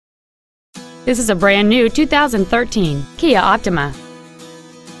This is a brand new 2013 Kia Optima.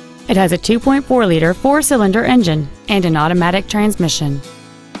 It has a 2.4-liter four-cylinder engine and an automatic transmission.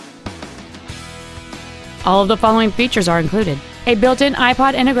 All of the following features are included: a built-in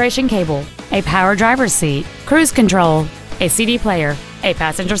iPod integration cable, a power driver's seat, cruise control, a CD player, a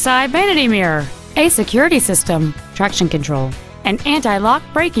passenger side vanity mirror, a security system, traction control, an anti-lock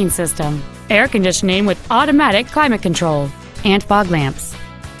braking system, air conditioning with automatic climate control, and fog lamps.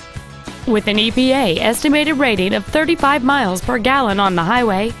 With an EPA estimated rating of 35 miles per gallon on the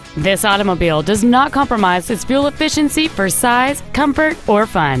highway, this automobile does not compromise its fuel efficiency for size, comfort, or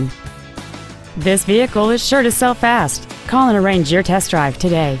fun. This vehicle is sure to sell fast. Call and arrange your test drive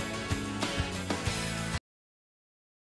today.